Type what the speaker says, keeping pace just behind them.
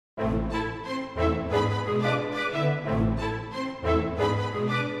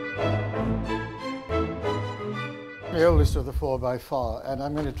smallest of the four by far, and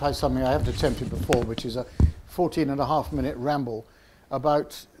I'm going to try something I haven't attempted before, which is a 14.5-minute ramble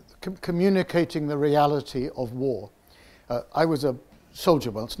about communicating the reality of war. I was a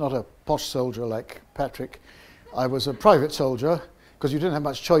soldier once, not a posh soldier like Patrick. I was a private soldier, because you didn't have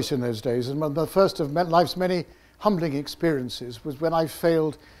much choice in those days, and one of the first of life's many humbling experiences was when I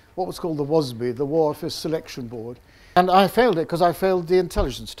failed what was called the WOSB, the War Office Selection Board. And I failed it because I failed the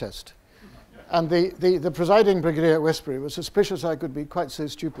intelligence test. And the presiding brigadier at Westbury was suspicious I could be quite so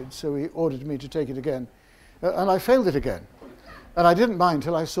stupid, so he ordered me to take it again. And I failed it again. And I didn't mind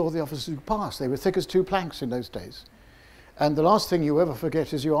till I saw the officers who passed. They were thick as two planks in those days. And the last thing you ever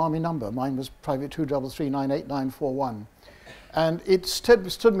forget is your army number. Mine was Private 233989141. And it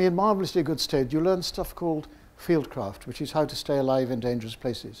stood me in marvellously good stead. You learn stuff called fieldcraft, which is how to stay alive in dangerous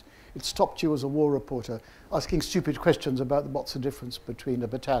places. It stopped you as a war reporter asking stupid questions about what's the difference between a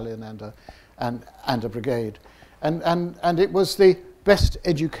battalion and a brigade. And it was the best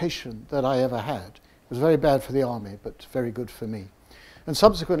education that I ever had. It was very bad for the army, but very good for me. And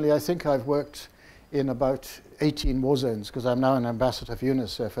subsequently, I think I've worked in about 18 war zones, because I'm now an ambassador for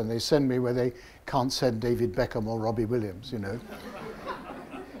UNICEF, and they send me where they can't send David Beckham or Robbie Williams, you know.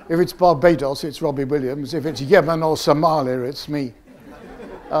 If it's Barbados, it's Robbie Williams. If it's Yemen or Somalia, it's me.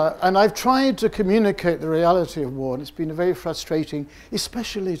 And I've tried to communicate the reality of war, and it's been very frustrating,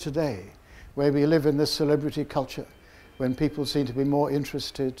 especially today, where we live in this celebrity culture, when people seem to be more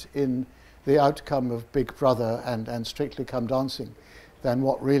interested in the outcome of Big Brother and Strictly Come Dancing than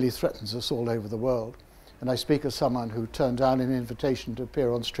what really threatens us all over the world. And I speak as someone who turned down an invitation to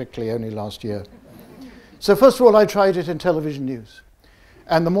appear on Strictly only last year. So first of all, I tried it in television news.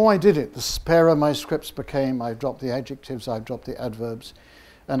 And the more I did it, the sparer my scripts became. I dropped the adjectives, I dropped the adverbs.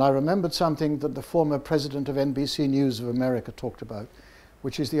 And I remembered something that the former president of NBC News of America talked about,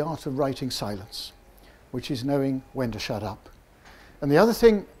 which is the art of writing silence, which is knowing when to shut up. And the other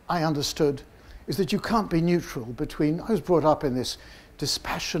thing I understood is that you can't be neutral between, I was brought up in this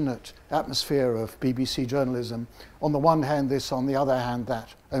dispassionate atmosphere of BBC journalism. On the one hand this, on the other hand that,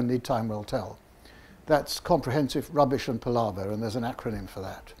 only time will tell. That's comprehensive rubbish and palaver, and there's an acronym for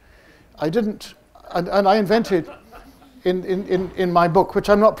that. I didn't, and I invented, in my book, which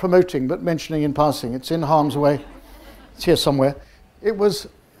I'm not promoting but mentioning in passing, it's in harm's way, it's here somewhere. It was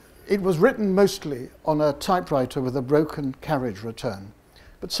written mostly on a typewriter with a broken carriage return,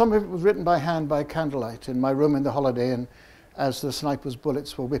 but some of it was written by hand by candlelight in my room in the Holiday Inn as the snipers'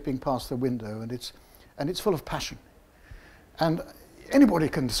 bullets were whipping past the window, and it's full of passion. And anybody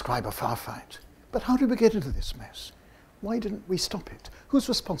can describe a firefight, but how did we get into this mess? Why didn't we stop it? Who's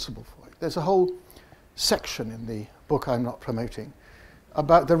responsible for it? There's a whole section in the book I'm not promoting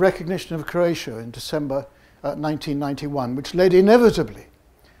about the recognition of Croatia in December 1991, which led inevitably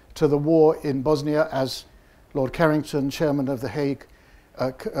to the war in Bosnia, as Lord Carrington, chairman of the Hague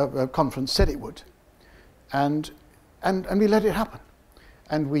conference, said it would. And we let it happen.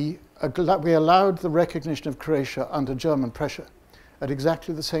 And we allowed the recognition of Croatia under German pressure at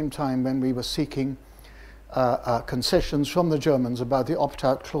exactly the same time when we were seeking concessions from the Germans about the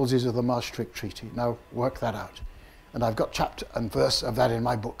opt-out clauses of the Maastricht Treaty. Now work that out. And I've got chapter and verse of that in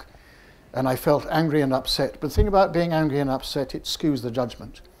my book. And I felt angry and upset. But the thing about being angry and upset, it skews the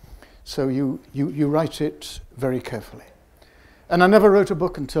judgment. So you write it very carefully. And I never wrote a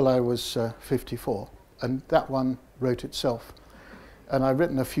book until I was 54. And that one wrote itself. And I've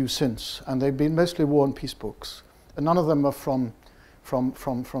written a few since. And they've been mostly war and peace books. And none of them are from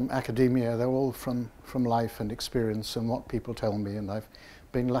academia. They're all from life and experience and what people tell me. And I've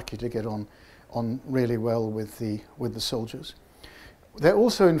been lucky to get on really well with the soldiers. They're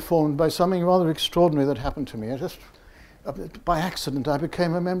also informed by something rather extraordinary that happened to me. By accident, I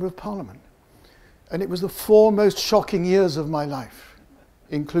became a member of Parliament. And it was the 4 most shocking years of my life,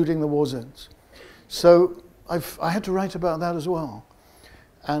 including the war zones. So I had to write about that as well.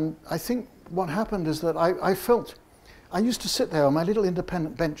 And I think what happened is that I used to sit there on my little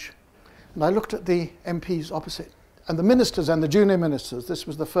independent bench, and I looked at the MPs opposite, and the ministers and the junior ministers. This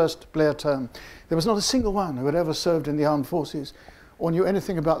was the first Blair term. There was not a single one who had ever served in the armed forces or knew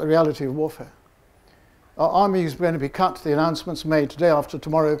anything about the reality of warfare. Our army is going to be cut, the announcements made today after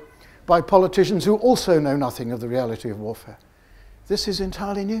tomorrow, by politicians who also know nothing of the reality of warfare. This is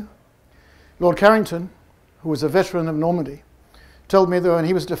entirely new. Lord Carrington, who was a veteran of Normandy, told me that when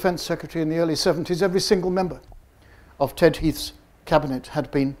he was Defence Secretary in the early 70s, every single member of Ted Heath's cabinet had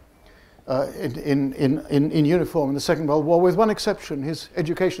been in uniform in the Second World War, with one exception, his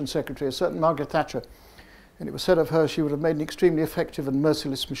Education Secretary, a certain Margaret Thatcher. And it was said of her she would have made an extremely effective and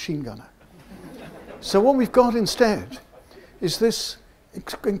merciless machine gunner. So what we've got instead is this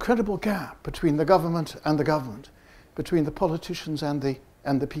incredible gap between the government and the government. between the politicians and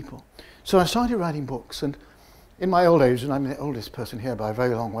the people. So I started writing books, and in my old age, and I'm the oldest person here by a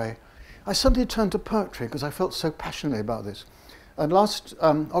very long way, I suddenly turned to poetry because I felt so passionately about this. And last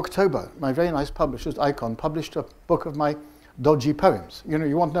October, my very nice publisher, Icon, published a book of my dodgy poems. You know,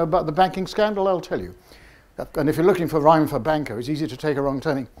 you want to know about the banking scandal? I'll tell you. And if you're looking for rhyme for banker, it's easy to take a wrong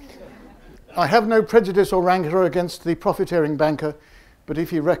turning. I have no prejudice or rancor against the profiteering banker, but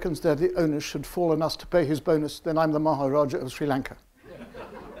if he reckons that the owners should fall on us to pay his bonus, then I'm the Maharaja of Sri Lanka.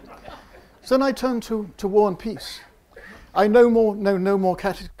 So then I turned to war and peace. I know no more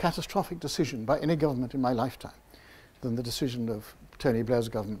catastrophic decision by any government in my lifetime than the decision of Tony Blair's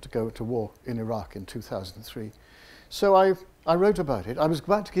government to go to war in Iraq in 2003. So I wrote about it. I was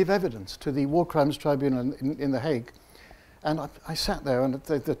about to give evidence to the War Crimes Tribunal in The Hague, and I sat there, and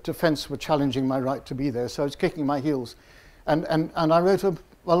the defence were challenging my right to be there, so I was kicking my heels. And I wrote a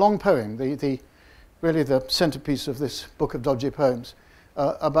long poem, really the centrepiece of this book of dodgy poems,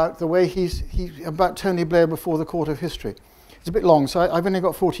 about the way about Tony Blair before the court of history. It's a bit long, so I've only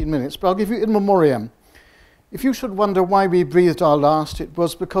got 14 minutes, but I'll give you in memoriam. If you should wonder why we breathed our last, it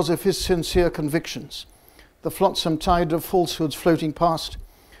was because of his sincere convictions. The flotsam tide of falsehoods floating past,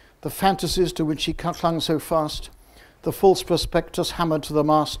 the fantasies to which he clung so fast, the false prospectus hammered to the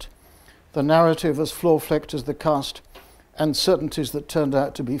mast, the narrative as flaw-flecked as the cast, and certainties that turned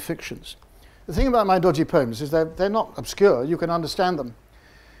out to be fictions. The thing about my dodgy poems is they're not obscure, you can understand them.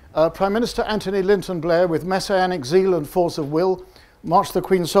 Prime Minister Anthony Linton Blair, with messianic zeal and force of will, marched the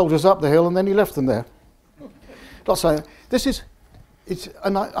Queen's soldiers up the hill and then he left them there.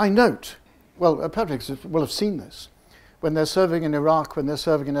 And I note, well, Patrick will have seen this. When they're serving in Iraq, when they're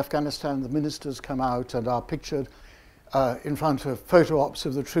serving in Afghanistan, the ministers come out and are pictured in front of photo ops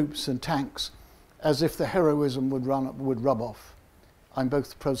of the troops and tanks as if the heroism would rub off. I'm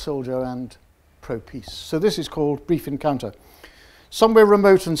both pro-soldier and pro-peace. So this is called Brief Encounter. Somewhere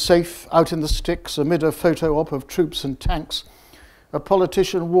remote and safe, out in the sticks, amid a photo op of troops and tanks, a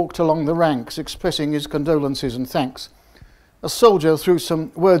politician walked along the ranks, expressing his condolences and thanks. A soldier threw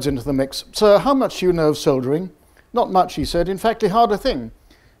some words into the mix. "Sir, how much do you know of soldiering?" "Not much," he said, "in fact, a harder thing."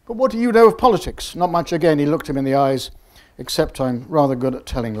 "But what do you know of politics?" "Not much again," he looked him in the eyes, "except I'm rather good at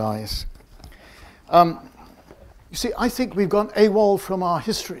telling lies." You see, I think we've gone AWOL from our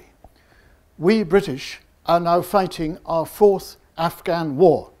history. We British are now fighting our fourth Afghan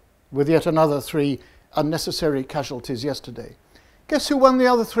war, with yet another 3 unnecessary casualties yesterday. Guess who won the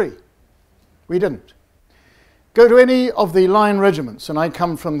other 3? We didn't. Go to any of the line regiments, and I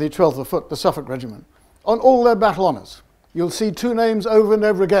come from the 12th of Foot, the Suffolk Regiment, on all their battle honours, you'll see 2 names over and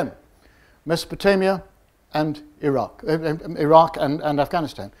over again: Mesopotamia and Iraq and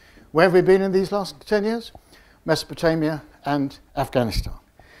Afghanistan. Where have we been in these last 10 years? Mesopotamia and Afghanistan.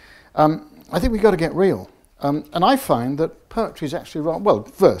 I think we've got to get real. And I find that poetry is actually wrong. Well,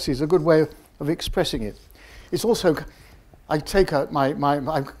 verse is a good way of expressing it. It's also, I take out my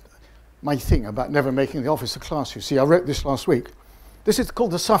thing about never making the officer class. You see, I wrote this last week. This is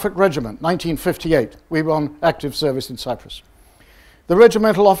called the Suffolk Regiment, 1958. We were on active service in Cyprus. The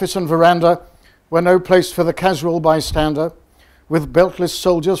regimental office and veranda were no place for the casual bystander, with beltless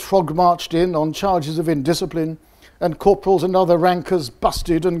soldiers frog-marched in on charges of indiscipline, and corporals and other rankers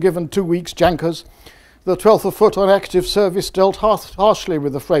busted and given 2 weeks' jankers. The 12th of Foot on active service dealt harshly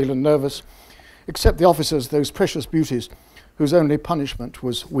with the frail and nervous, except the officers, those precious beauties, whose only punishment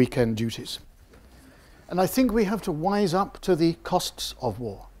was weekend duties. And I think we have to wise up to the costs of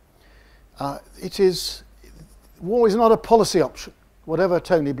war. War is not a policy option, whatever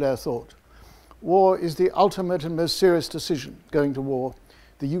Tony Blair thought. War is the ultimate and most serious decision, going to war,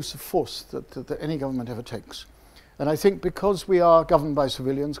 the use of force that any government ever takes. And I think because we are governed by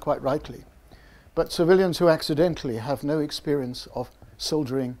civilians, quite rightly, but civilians who accidentally have no experience of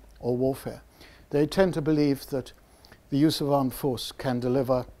soldiering or warfare, they tend to believe that the use of armed force can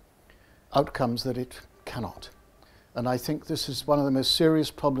deliver outcomes that it cannot. And I think this is one of the most serious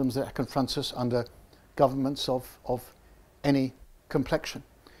problems that confronts us under governments of any complexion.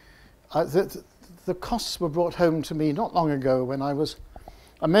 The costs were brought home to me not long ago when I was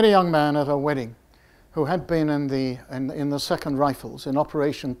a merry young man at a wedding who had been in the 2nd Rifles in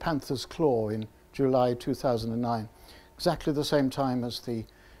Operation Panther's Claw in July 2009, exactly the same time as the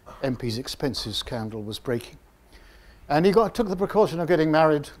MP's expenses scandal was breaking. And he took the precaution of getting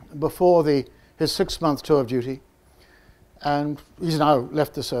married before his 6-month tour of duty, and he's now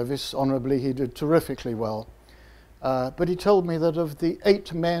left the service honourably. He did terrifically well. But he told me that of the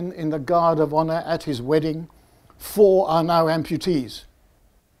 8 men in the Guard of Honour at his wedding, 4 are now amputees.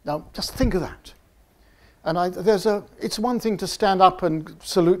 Now, just think of that. And it's one thing to stand up and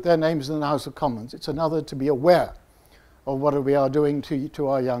salute their names in the House of Commons. It's another to be aware of what we are doing to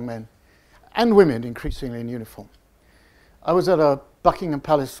our young men and women increasingly in uniform. I was at a Buckingham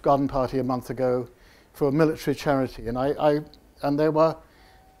Palace garden party a month ago for a military charity, and there were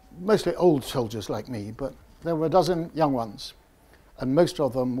mostly old soldiers like me, but there were a dozen young ones, and most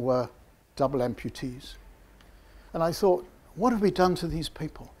of them were double amputees. And I thought, what have we done to these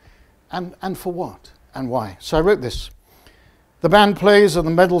people? And for what? And why? So I wrote this. The band plays and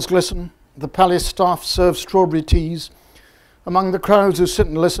the medals glisten. The palace staff serve strawberry teas. Among the crowds who sit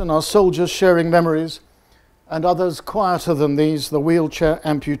and listen are soldiers sharing memories, and others quieter than these, the wheelchair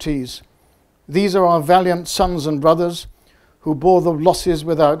amputees. These are our valiant sons and brothers who bore the losses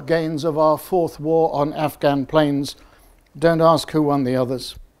without gains of our fourth war on Afghan plains. Don't ask who won the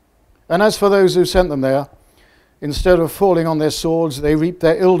others. And as for those who sent them there, instead of falling on their swords, they reap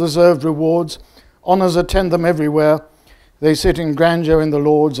their ill-deserved rewards. Honours attend them everywhere. They sit in grandeur in the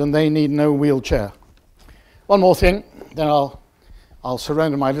Lords, and they need no wheelchair. One more thing, then I'll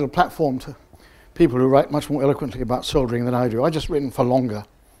surrender my little platform to people who write much more eloquently about soldiering than I do. I've just written for longer,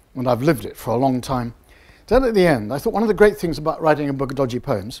 and I've lived it for a long time. Then at the end, I thought one of the great things about writing a book of dodgy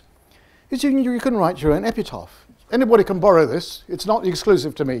poems is you can write your own epitaph. Anybody can borrow this. It's not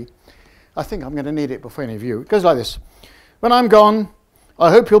exclusive to me. I think I'm going to need it before any of you. It goes like this. When I'm gone,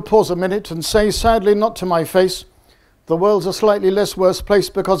 I hope you'll pause a minute and say, sadly not to my face, the world's a slightly less worse place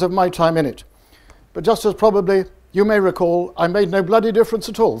because of my time in it. But just as probably, you may recall, I made no bloody difference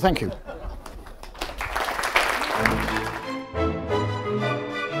at all. Thank you.